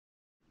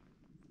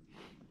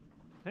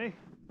Hey,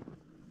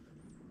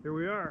 here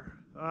we are.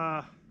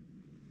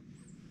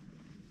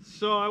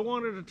 So I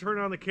wanted to turn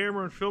on the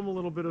camera and film a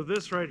little bit of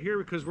this right here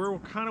because we're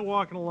kind of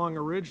walking along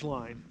a ridge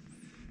line,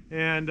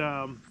 and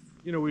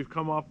you know, we've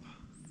come up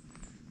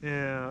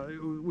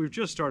and we've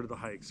just started the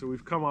hike, so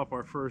we've come up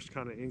our first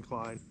kind of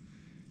incline,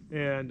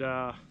 and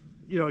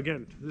you know,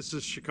 again, this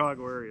is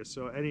Chicago area,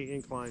 so any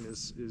incline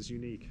is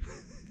unique.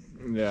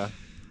 Yeah.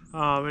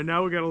 And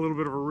now we got a little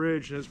bit of a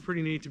ridge, and it's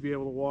pretty neat to be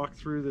able to walk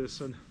through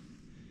this. And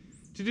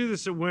to do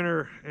this in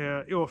winter,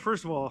 you know,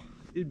 first of all,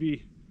 it'd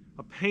be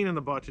a pain in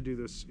the butt to do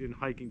this in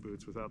hiking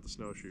boots without the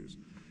snowshoes.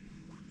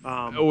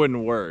 It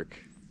wouldn't work.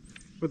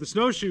 But the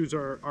snowshoes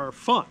are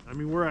fun. I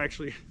mean, we're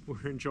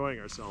enjoying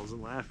ourselves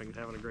and laughing and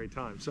having a great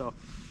time. So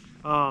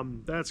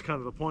that's kind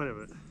of the point of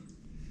it.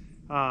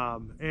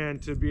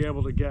 And to be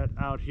able to get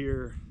out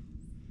here,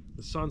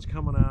 the sun's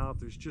coming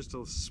out. There's just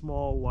a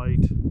small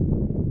light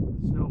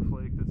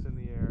snowflake that's in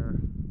the air,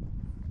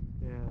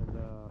 and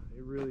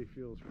it really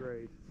feels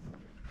great.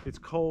 It's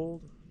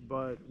cold,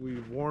 but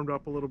we've warmed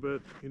up a little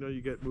bit. You know,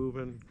 you get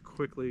moving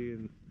quickly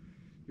and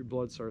your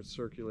blood starts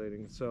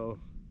circulating. So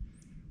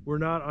we're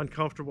not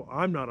uncomfortable.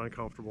 I'm not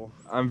uncomfortable.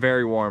 I'm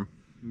very warm.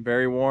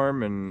 Very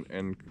warm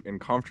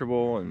and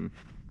comfortable and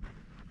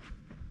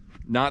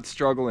not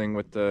struggling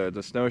with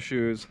the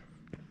snowshoes.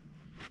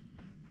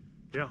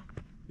 Yeah,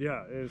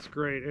 it's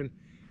great. And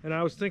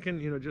I was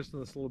thinking, you know, just in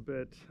this little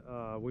bit,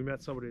 we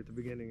met somebody at the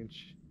beginning, and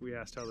we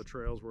asked how the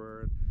trails were,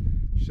 and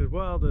she said,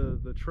 well,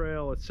 the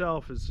trail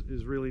itself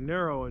is really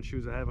narrow, and she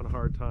was having a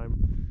hard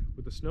time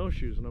with the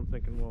snowshoes. And I'm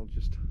thinking, well,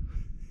 just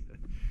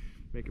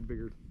make a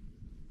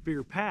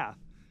bigger path.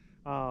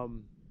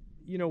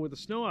 You know, with the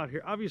snow out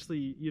here,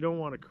 obviously you don't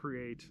want to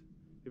create,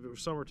 if it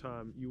was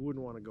summertime, you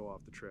wouldn't want to go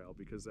off the trail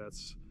because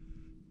that's,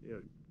 you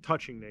know,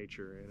 touching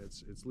nature, and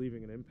it's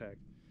leaving an impact.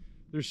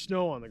 There's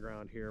snow on the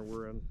ground here.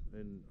 We're in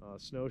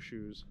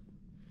snowshoes.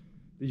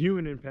 The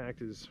human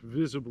impact is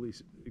visibly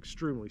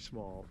extremely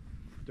small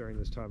during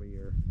this time of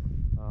year,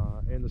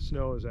 and the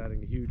snow is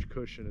adding a huge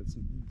cushion. It's,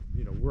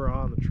 you know, we're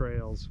on the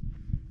trails.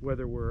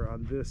 Whether we're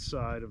on this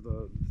side of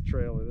the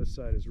trail or this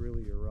side is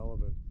really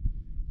irrelevant.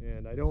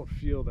 And I don't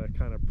feel that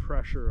kind of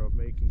pressure of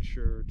making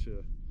sure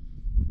to,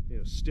 you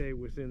know, stay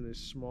within these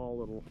small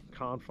little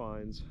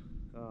confines,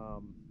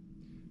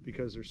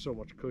 because there's so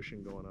much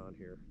cushion going on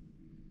here.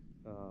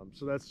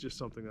 So that's just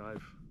something that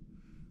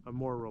I'm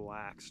more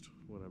relaxed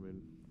when I'm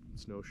in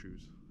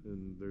snowshoes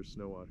and there's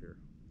snow out here.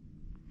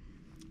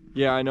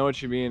 Yeah, I know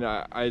what you mean.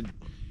 I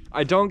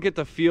don't get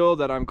the feel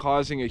that I'm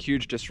causing a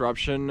huge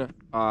disruption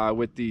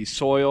with the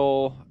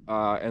soil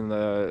and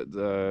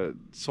the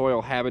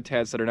soil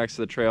habitats that are next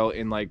to the trail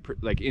in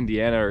like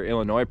Indiana or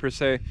Illinois per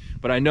se.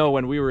 But I know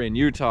when we were in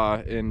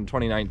Utah in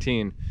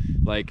 2019,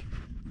 like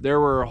there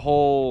were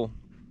whole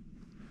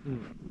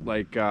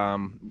like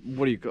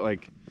what do you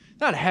like,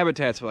 not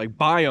habitats but like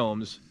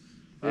biomes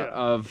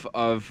of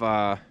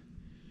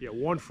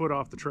 1 foot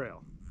off the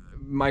trail,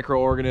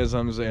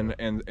 microorganisms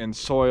and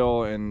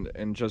soil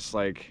and just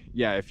like,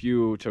 yeah, if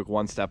you took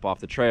one step off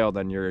the trail,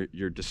 then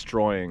you're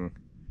destroying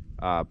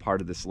part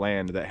of this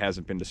land that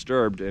hasn't been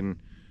disturbed in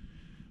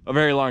a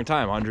very long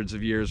time, hundreds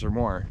of years or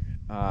more,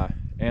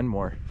 and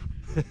more.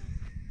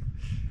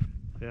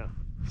 Yeah.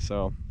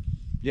 So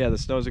yeah, the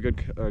snow's a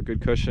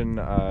good cushion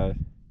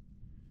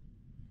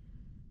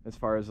as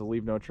far as the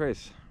leave no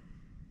trace.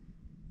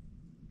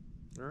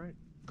 All right.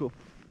 Cool.